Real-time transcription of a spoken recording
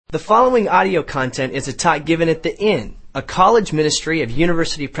The following audio content is a talk given at The Inn, a college ministry of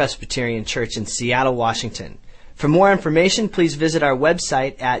University Presbyterian Church in Seattle, Washington. For more information, please visit our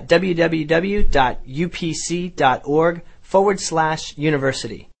website at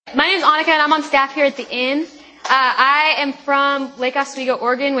www.upc.org/university. My name is Annika, and I'm on staff here at The Inn. I am from Lake Oswego,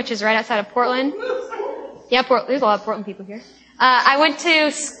 Oregon, which is right outside of Portland. Yeah, there's a lot of Portland people here. I went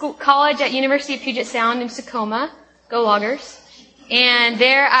to college at University of Puget Sound in Tacoma. Go Loggers. And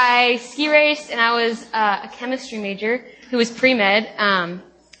there I ski raced, and I was a chemistry major who was pre-med. I'm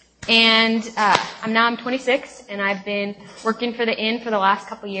 26, and I've been working for The Inn for the last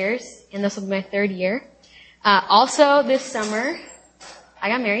couple years, and this will be my third year. Also, this summer, I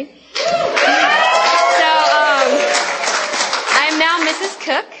got married. So, I'm now Mrs.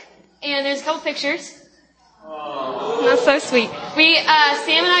 Cook, and there's a couple pictures. That's so sweet. Sam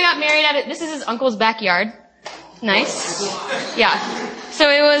and I got married this is his uncle's backyard. Nice. Yeah. So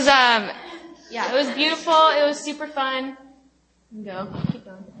it was, it was beautiful. It was super fun. Go. Keep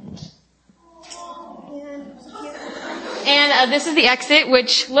going. And this is the exit,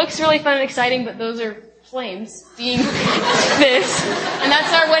 which looks really fun and exciting, but those are flames being this. And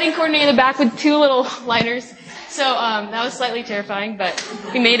that's our wedding coordinator in the back with two little lighters. So that was slightly terrifying, but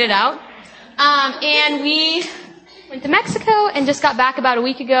we made it out. And we went to Mexico and just got back about a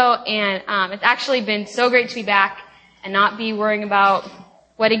week ago, and it's actually been so great to be back and not be worrying about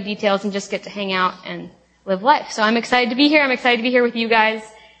wedding details and just get to hang out and live life. So I'm excited to be here. I'm excited to be here with you guys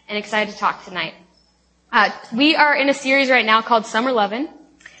and excited to talk tonight. We are in a series right now called Summer Lovin',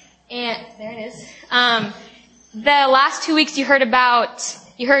 and there it is. The last 2 weeks you heard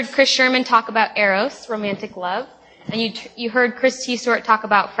Chris Sherman talk about Eros, romantic love, and you heard Chris T. Stewart talk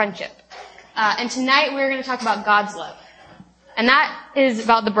about friendship. And tonight we're going to talk about God's love. And that is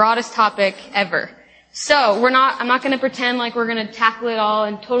about the broadest topic ever. So I'm not going to pretend like we're going to tackle it all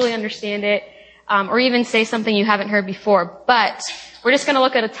and totally understand it, or even say something you haven't heard before. But we're just going to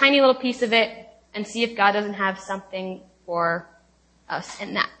look at a tiny little piece of it and see if God doesn't have something for us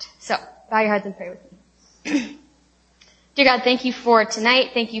in that. So bow your heads and pray with me. Dear God, thank you for tonight.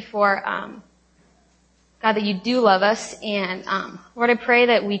 Thank you for, God, that you do love us. And, Lord, I pray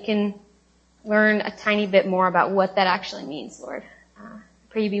that we can learn a tiny bit more about what that actually means, Lord. I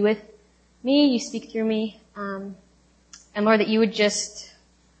pray you be with me, you speak through me, and Lord, that you would just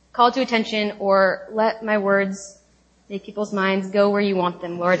call to attention or let my words make people's minds go where you want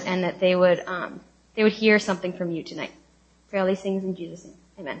them, Lord, and that they would hear something from you tonight. Pray all these things in Jesus' name.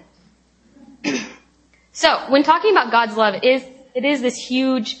 Amen. So, when talking about God's love, it is this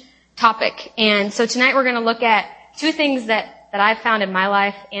huge topic, and so tonight we're going to look at two things that I've found in my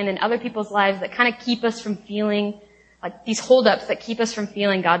life and in other people's lives that kind of keep us from feeling, like these holdups that keep us from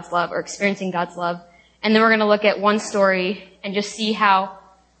feeling God's love or experiencing God's love. And then we're going to look at one story and just see how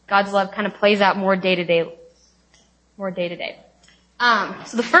God's love kind of plays out more day to day.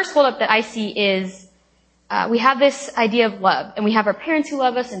 So the first holdup that I see is, we have this idea of love, and we have our parents who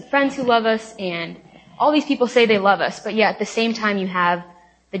love us and friends who love us, and all these people say they love us, but yet at the same time you have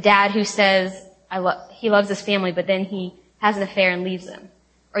the dad who says he loves his family, but then he has an affair and leaves them.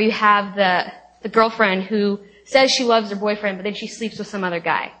 Or you have the girlfriend who says she loves her boyfriend, but then she sleeps with some other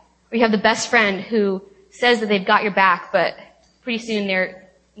guy. Or you have the best friend who says that they've got your back, but pretty soon they're,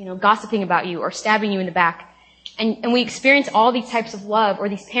 gossiping about you or stabbing you in the back. And we experience all these types of love, or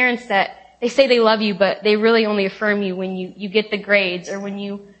these parents that they say they love you, but they really only affirm you when you get the grades or when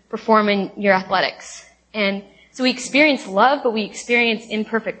you perform in your athletics. And so we experience love, but we experience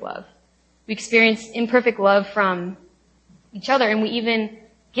imperfect love. We experience imperfect love from each other, and we even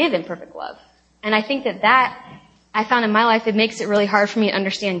give imperfect love. And I think that I found in my life, it makes it really hard for me to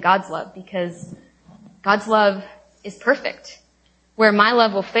understand God's love, because God's love is perfect. Where my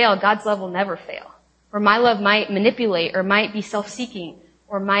love will fail, God's love will never fail. Where my love might manipulate or might be self-seeking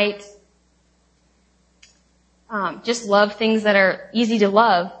or might just love things that are easy to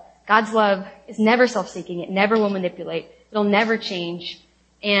love, God's love is never self-seeking. It never will manipulate. It'll never change.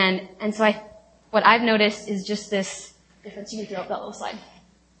 And so what I've noticed is just this difference. You can throw up that little slide.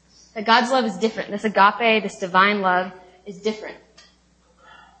 That God's love is different. This agape, this divine love is different.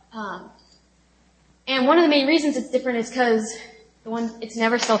 And one of the main reasons it's different is because it's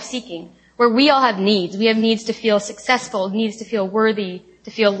never self-seeking. Where we all have needs. We have needs to feel successful, needs to feel worthy,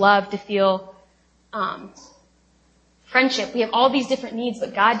 to feel loved, to feel friendship. We have all these different needs,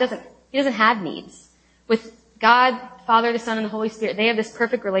 but God doesn't have needs. With God, Father, the Son, and the Holy Spirit, they have this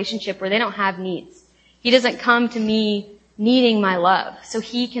perfect relationship where they don't have needs. He doesn't come to me needing my love. So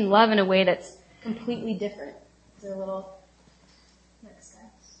he can love in a way that's completely different. Is there a little next guy?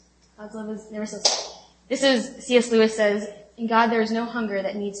 God's love is never so. This is C.S. Lewis says, In God there is no hunger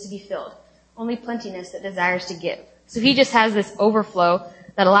that needs to be filled, only plentiness that desires to give. So he just has this overflow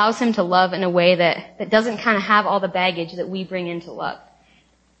that allows him to love in a way that doesn't kind of have all the baggage that we bring into love.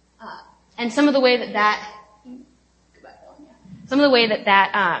 And some of the way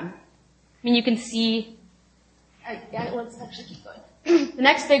you can see, let's actually keep going. The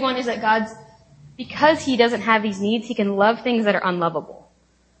next big one is that because he doesn't have these needs, he can love things that are unlovable.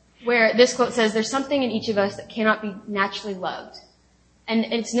 Where this quote says, there's something in each of us that cannot be naturally loved. And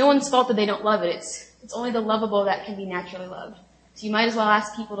it's no one's fault that they don't love it. It's only the lovable that can be naturally loved. So you might as well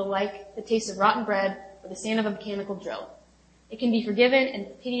ask people to like the taste of rotten bread or the sound of a mechanical drill. It can be forgiven and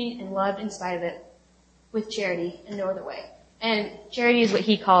pitied and loved in spite of it with charity and no other way. And charity is what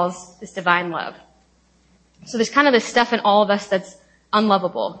he calls this divine love. So there's kind of this stuff in all of us that's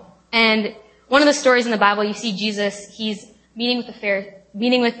unlovable. And one of the stories in the Bible, you see Jesus, he's meeting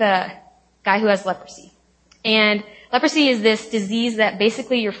with a guy who has leprosy. And leprosy is this disease that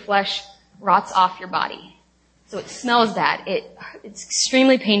basically your flesh rots off your body. So it smells bad. It's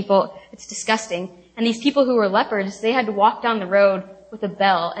extremely painful. It's disgusting. And these people who were lepers, they had to walk down the road with a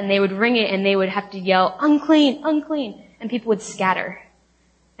bell, and they would ring it, and they would have to yell, unclean, unclean, and people would scatter.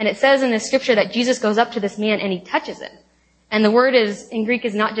 And it says in the scripture that Jesus goes up to this man and he touches him. And the word in Greek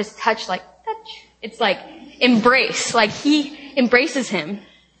is not just touch like touch. It's like embrace. Like he embraces him.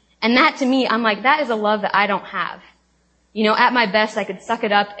 And that to me, I'm like, that is a love that I don't have. You know, at my best, I could suck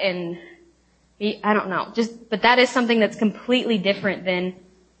it up and I don't know. But that is something that's completely different than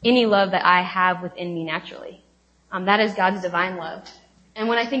any love that I have within me naturally. That is God's divine love. And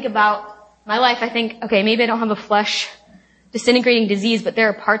when I think about my life, I think, okay, maybe I don't have a flesh disintegrating disease, but there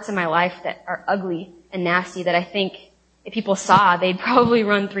are parts of my life that are ugly and nasty that I think if people saw, they'd probably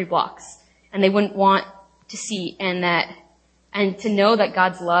run 3 blocks and they wouldn't want to see. And to know that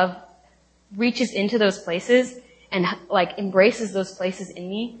God's love reaches into those places and like embraces those places in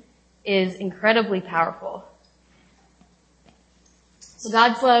me is incredibly powerful. So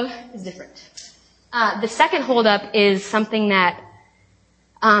God's love is different. The second holdup is something that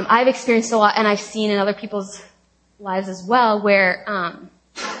I've experienced a lot, and I've seen in other people's lives as well, where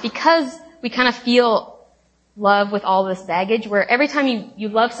because we kind of feel love with all this baggage, where every time you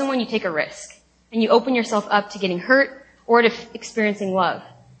love someone, you take a risk, and you open yourself up to getting hurt or to experiencing love.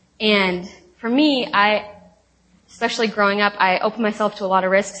 And for me, especially growing up, I open myself to a lot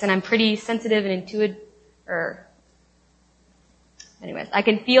of risks, and I'm pretty sensitive and intuitive, anyways, I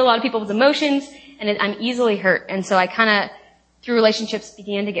can feel a lot of people's emotions, and I'm easily hurt. And so I kind of, through relationships,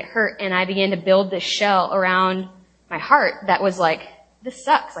 began to get hurt, and I began to build this shell around my heart that was like, this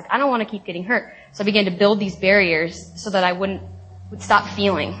sucks. Like, I don't want to keep getting hurt. So I began to build these barriers so that I would stop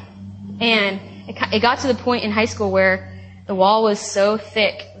feeling. And it got to the point in high school where the wall was so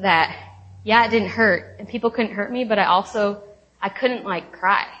thick that, yeah, it didn't hurt, and people couldn't hurt me, but I couldn't like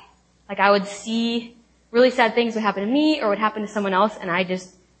cry. Like, I would see really sad things would happen to me or would happen to someone else, and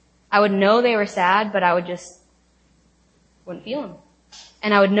I would know they were sad, but I wouldn't feel them.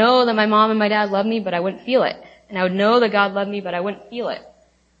 And I would know that my mom and my dad loved me, but I wouldn't feel it. And I would know that God loved me, but I wouldn't feel it.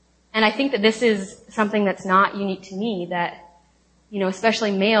 And I think that this is something that's not unique to me, that, you know,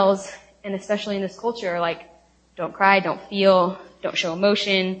 especially males, and especially in this culture, like, don't cry, don't feel, don't show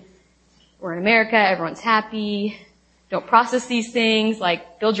emotion. We're in America, everyone's happy. Don't process these things,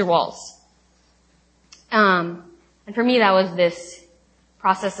 like, build your walls. And for me, that was this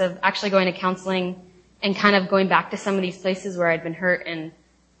process of actually going to counseling and kind of going back to some of these places where I'd been hurt and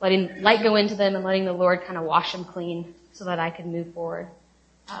letting light go into them and letting the Lord kind of wash them clean so that I could move forward.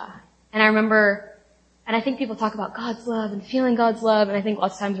 And I remember, and I think people talk about God's love and feeling God's love, and I think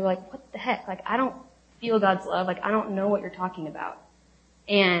lots of times we're like, what the heck? Like, I don't feel God's love. Like, I don't know what you're talking about.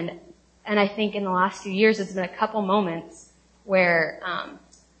 And I think in the last few years, it's been a couple moments where, I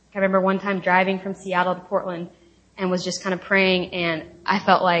remember one time driving from Seattle to Portland and was just kind of praying, and I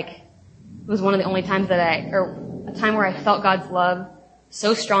felt like it was one of the only times a time where I felt God's love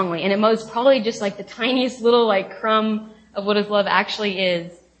so strongly. And it was probably just like the tiniest little like crumb of what his love actually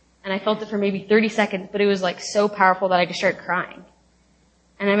is. And I felt it for maybe 30 seconds, but it was like so powerful that I just started crying.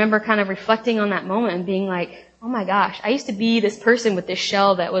 And I remember kind of reflecting on that moment and being like, oh my gosh, I used to be this person with this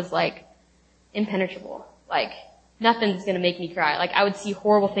shell that was like impenetrable. Like, nothing's going to make me cry. Like, I would see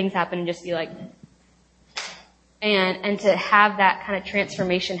horrible things happen and just be like, and to have that kind of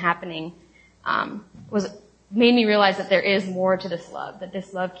transformation happening, made me realize that there is more to this love, that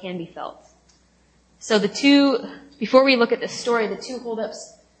this love can be felt. So before we look at this story, the 2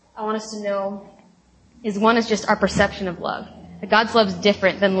 holdups I want us to know is, one is just our perception of love. That God's love is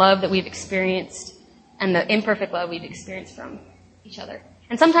different than love that we've experienced and the imperfect love we've experienced from each other.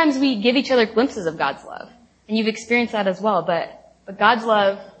 And sometimes we give each other glimpses of God's love. And you've experienced that as well, but God's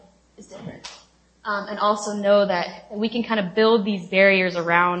love is different. And also know that we can kind of build these barriers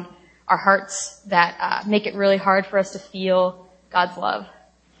around our hearts that make it really hard for us to feel God's love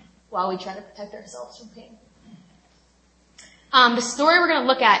while we try to protect ourselves from pain. The story we're going to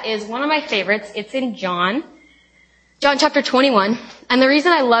look at is one of my favorites. It's in John chapter 21. And the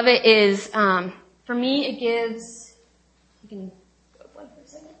reason I love it is, for me, it gives, you can go blank for a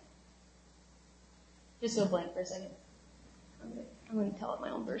second. Just go blank for a second. I'm going to tell it my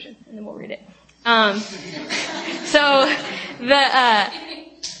own version, and then we'll read it.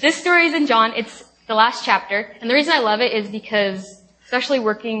 This story is in John. It's the last chapter. And the reason I love it is because, especially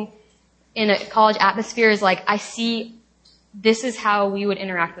working in a college atmosphere, is like, I see this is how we would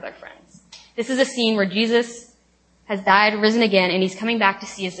interact with our friends. This is a scene where Jesus has died, risen again, and he's coming back to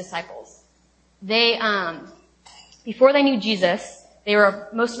see his disciples. They, before they knew Jesus,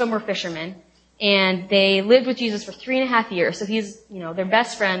 most of them were fishermen, and they lived with Jesus for 3.5 years. So he's, their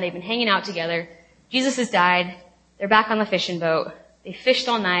best friend. They've been hanging out together. Jesus has died. They're back on the fishing boat. They fished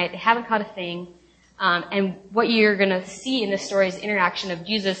all night. They haven't caught a thing. And what you're going to see in this story is the interaction of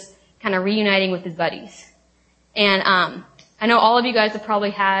Jesus kind of reuniting with his buddies. And I know all of you guys have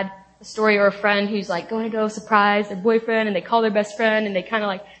probably had a story or a friend who's like going to go surprise their boyfriend, and they call their best friend, and they kind of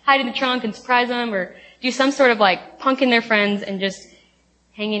like hide in the trunk and surprise them, or do some sort of like punking their friends and just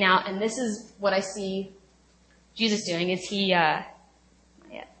hanging out. And this is what I see Jesus doing, is so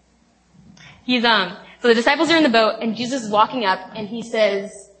the disciples are in the boat, and Jesus is walking up, and he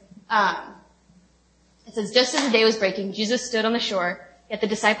says, it says, just as the day was breaking, Jesus stood on the shore, yet the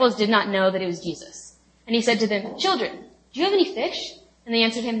disciples did not know that it was Jesus. And he said to them, children, do you have any fish? And they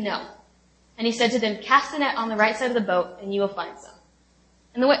answered him, no. And he said to them, cast the net on the right side of the boat, and you will find some.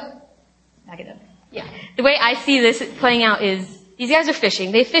 And the way I see this playing out is, these guys are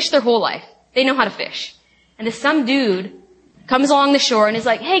fishing. They fished their whole life. They know how to fish. And this some dude comes along the shore and is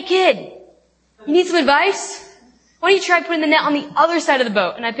like, hey kid, you need some advice? Why don't you try putting the net on the other side of the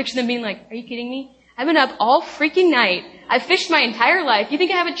boat? And I picture them being like, are you kidding me? I've been up all freaking night. I've fished my entire life. You think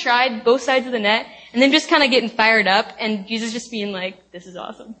I haven't tried both sides of the net? And then just kind of getting fired up, and Jesus just being like, this is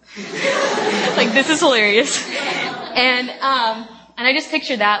awesome. Like, this is hilarious. And I just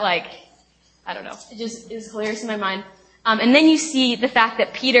picture that, like, I don't know. It just is hilarious in my mind. And then you see the fact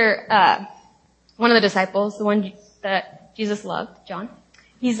that Peter, one of the disciples, the one that Jesus loved, John,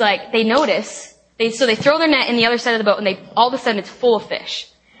 he's like, they notice, so they throw their net in the other side of the boat, and all of a sudden it's full of fish.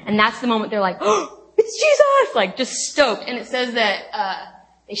 And that's the moment they're like, oh, it's Jesus! Like, just stoked. And it says that,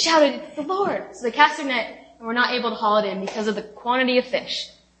 they shouted, it's the Lord. So they cast their net and were not able to haul it in because of the quantity of fish.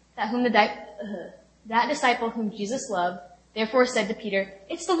 That disciple whom Jesus loved therefore said to Peter,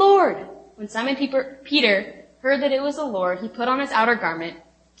 it's the Lord. When Simon Peter heard that it was the Lord, he put on his outer garment,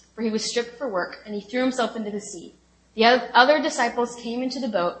 for he was stripped for work, and he threw himself into the sea. The other disciples came into the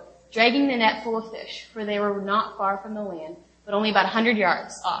boat, dragging the net full of fish, for they were not far from the land, but only about 100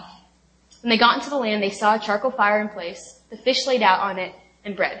 yards off. When they got into the land, they saw a charcoal fire in place, the fish laid out on it,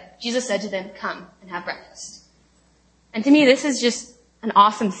 and bread. Jesus said to them, come and have breakfast. And to me, this is just an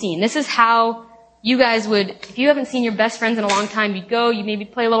awesome scene. This is how you guys would, if you haven't seen your best friends in a long time, you'd go, you'd maybe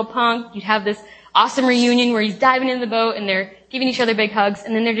play a little punk, you'd have this awesome reunion where he's diving into the boat and they're giving each other big hugs,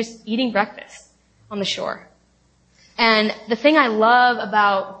 and then they're just eating breakfast on the shore. And the thing I love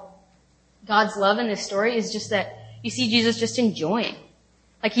about God's love in this story is just that you see Jesus just enjoying.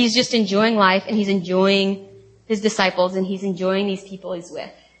 Like, he's just enjoying life, and he's enjoying his disciples, and he's enjoying these people he's with.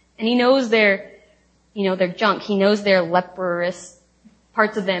 And he knows their junk. He knows their leprous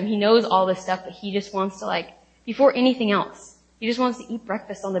parts of them. He knows all this stuff, but he just wants to, before anything else, he just wants to eat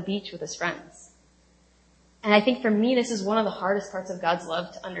breakfast on the beach with his friends. And I think for me, this is one of the hardest parts of God's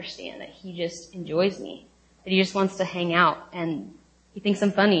love to understand, that he just enjoys me, that he just wants to hang out, and he thinks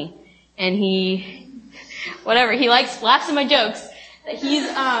I'm funny, and he laughs at my jokes, that he's,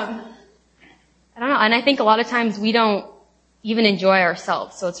 I don't know, and I think a lot of times we don't even enjoy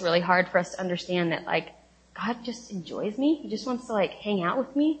ourselves, so it's really hard for us to understand that, God just enjoys me. He just wants to, hang out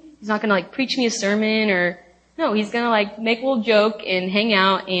with me. He's not gonna, preach me a sermon, no, he's gonna, make a little joke and hang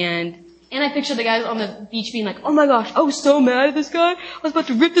out, and I picture the guys on the beach being like, oh my gosh, I was so mad at this guy. I was about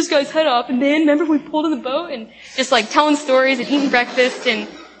to rip this guy's head off, and then, remember we pulled in the boat, and just, telling stories and eating breakfast, and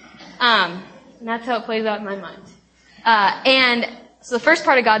that's how it plays out in my mind. And so the first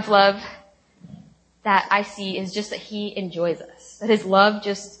part of God's love that I see is just that he enjoys us. That his love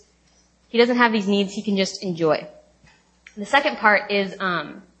he doesn't have these needs, he can just enjoy. And the second part is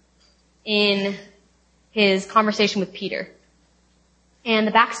in his conversation with Peter. And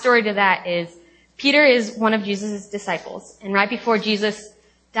the backstory to that is, Peter is one of Jesus' disciples. And right before Jesus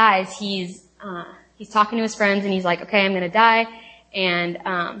dies, he's he's talking to his friends, and he's like, okay, I'm going to die, and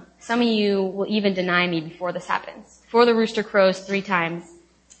some of you will even deny me before this happens. Before the rooster crows 3 times,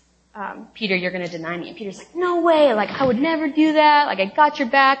 Peter, you're going to deny me. And Peter's like, no way, like, I would never do that, like, I got your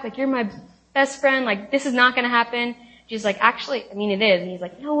back, like, you're my best friend, like, this is not going to happen. Jesus is like, actually, I mean, it is. And he's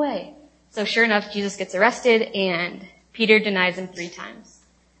like, no way. So sure enough, Jesus gets arrested, and Peter denies him 3 times.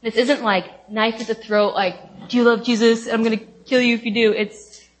 This isn't like knife at the throat, like, do you love Jesus? I'm going to kill you if you do. It's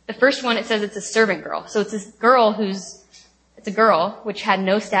the first one, it says it's a servant girl. So it's this girl it's a girl, which had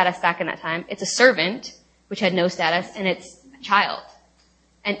no status back in that time. It's a servant, which had no status, and it's a child.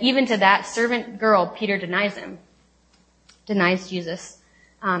 And even to that servant girl, Peter denies Jesus.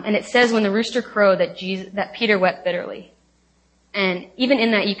 And it says when the rooster crowed that Peter wept bitterly. And even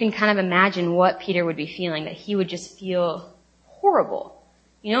in that, you can kind of imagine what Peter would be feeling, that he would just feel horrible.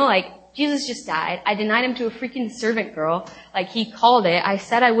 You know, like, Jesus just died. I denied him to a freaking servant girl. Like, he called it. I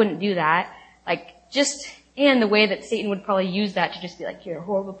said I wouldn't do that. Like, and the way that Satan would probably use that to just be like, you're a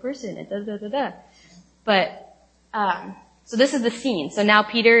horrible person, and da-da-da-da. But, so this is the scene. So now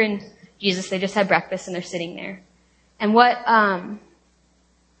Peter and Jesus, they just had breakfast, and they're sitting there. And what's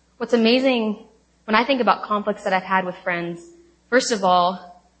amazing, when I think about conflicts that I've had with friends, first of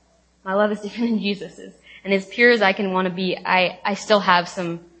all, my love is different than Jesus's. And as pure as I can want to be, I still have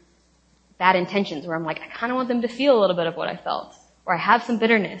some bad intentions where I'm like, I kind of want them to feel a little bit of what I felt. Or I have some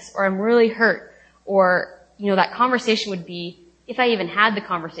bitterness. Or I'm really hurt. Or, that conversation would be, if I even had the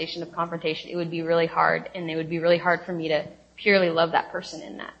conversation of confrontation, it would be really hard. And it would be really hard for me to purely love that person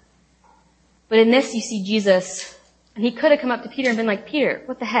in that. But in this, you see Jesus, and he could have come up to Peter and been like, Peter,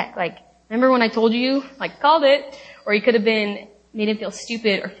 what the heck? Like, remember when I told you? Like, called it. Or he could have made him feel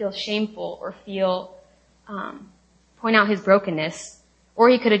stupid or feel shameful or point out his brokenness, or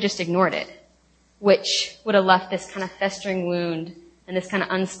he could have just ignored it, which would have left this kind of festering wound and this kind of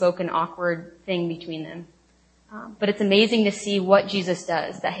unspoken, awkward thing between them. But it's amazing to see what Jesus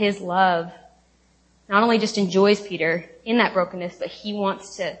does, that his love not only just enjoys Peter in that brokenness, but he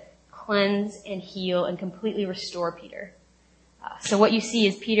wants to cleanse and heal and completely restore Peter. So what you see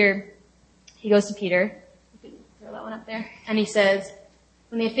is he goes to Peter, you can throw that one up there, and he says,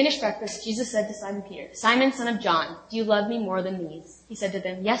 when they had finished breakfast, Jesus said to Simon Peter, Simon, son of John, do you love me more than these? He said to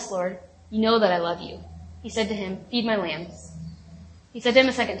them, yes, Lord, you know that I love you. He said to him, feed my lambs. He said to him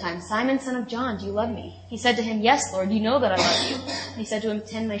a second time, Simon, son of John, do you love me? He said to him, yes, Lord, you know that I love you. And he said to him,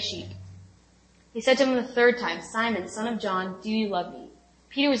 tend my sheep. He said to him the third time, Simon, son of John, do you love me?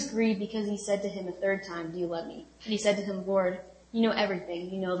 Peter was grieved because he said to him a third time, do you love me? And he said to him, Lord, you know everything.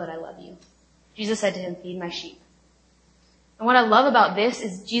 You know that I love you. Jesus said to him, feed my sheep. And what I love about this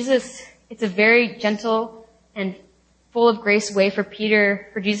is it's a very gentle and full of grace way for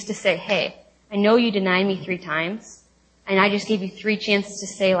Jesus to say, hey, I know you denied me 3 times, and I just gave you 3 chances to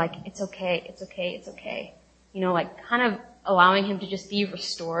say, like, it's okay, it's okay, it's okay. Like, kind of allowing him to just be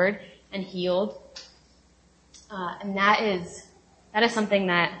restored and healed. And that is something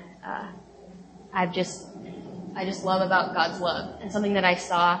that I just love about God's love, and something that I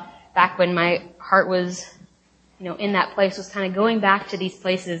saw back when my heart was in that place, was kind of going back to these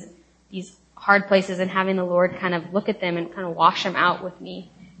places, these hard places, and having the Lord kind of look at them and kind of wash them out with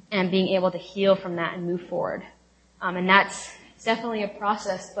me, and being able to heal from that and move forward. And it's definitely a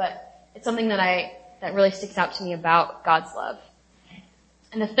process, but it's something that really sticks out to me about God's love.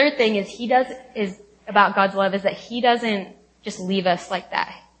 And the third thing about God's love is that he doesn't just leave us like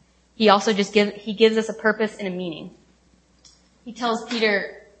that. He also he gives us a purpose and a meaning. He tells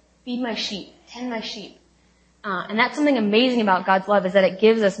Peter, feed my sheep, tend my sheep. And that's something amazing about God's love, is that it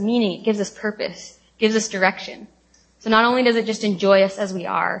gives us meaning, it gives us purpose, it gives us direction. So not only does it just enjoy us as we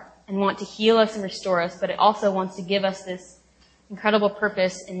are and want to heal us and restore us, but it also wants to give us this incredible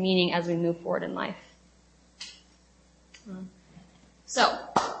purpose and meaning as we move forward in life. So,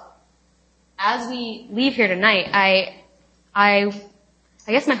 as we leave here tonight, I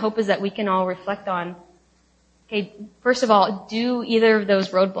guess my hope is that we can all reflect on, okay, first of all, do either of those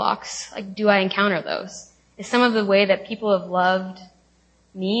roadblocks, like, do I encounter those? Is some of the way that people have loved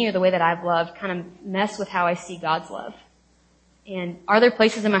me, or the way that I've loved, kind of mess with how I see God's love? And are there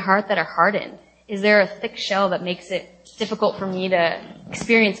places in my heart that are hardened? Is there a thick shell that makes it difficult for me to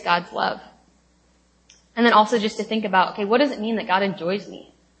experience God's love? And then also just to think about, okay, what does it mean that God enjoys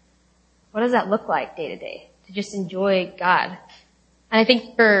me? What does that look like day to day, to just enjoy God? And I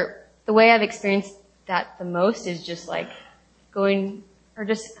think for the way I've experienced that the most is just like kind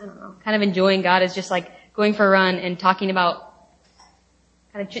of enjoying God is just like going for a run and talking about,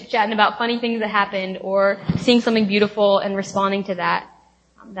 kind of chit-chatting about funny things that happened, or seeing something beautiful and responding to that.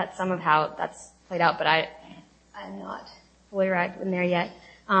 That's some of how that's played out, but I'm not fully arrived in there yet.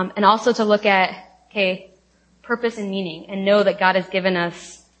 And also to look at, purpose and meaning, and know that God has given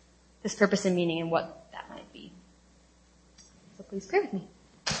us this purpose and meaning and what that might be. So please pray with me.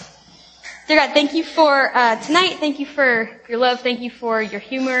 Dear God, thank you for tonight. Thank you for your love. Thank you for your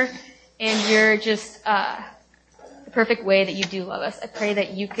humor and your just the perfect way that you do love us. I pray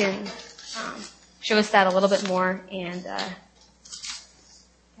that you can show us that a little bit more and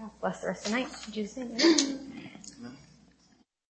bless the rest of the night. In Jesus' name, amen.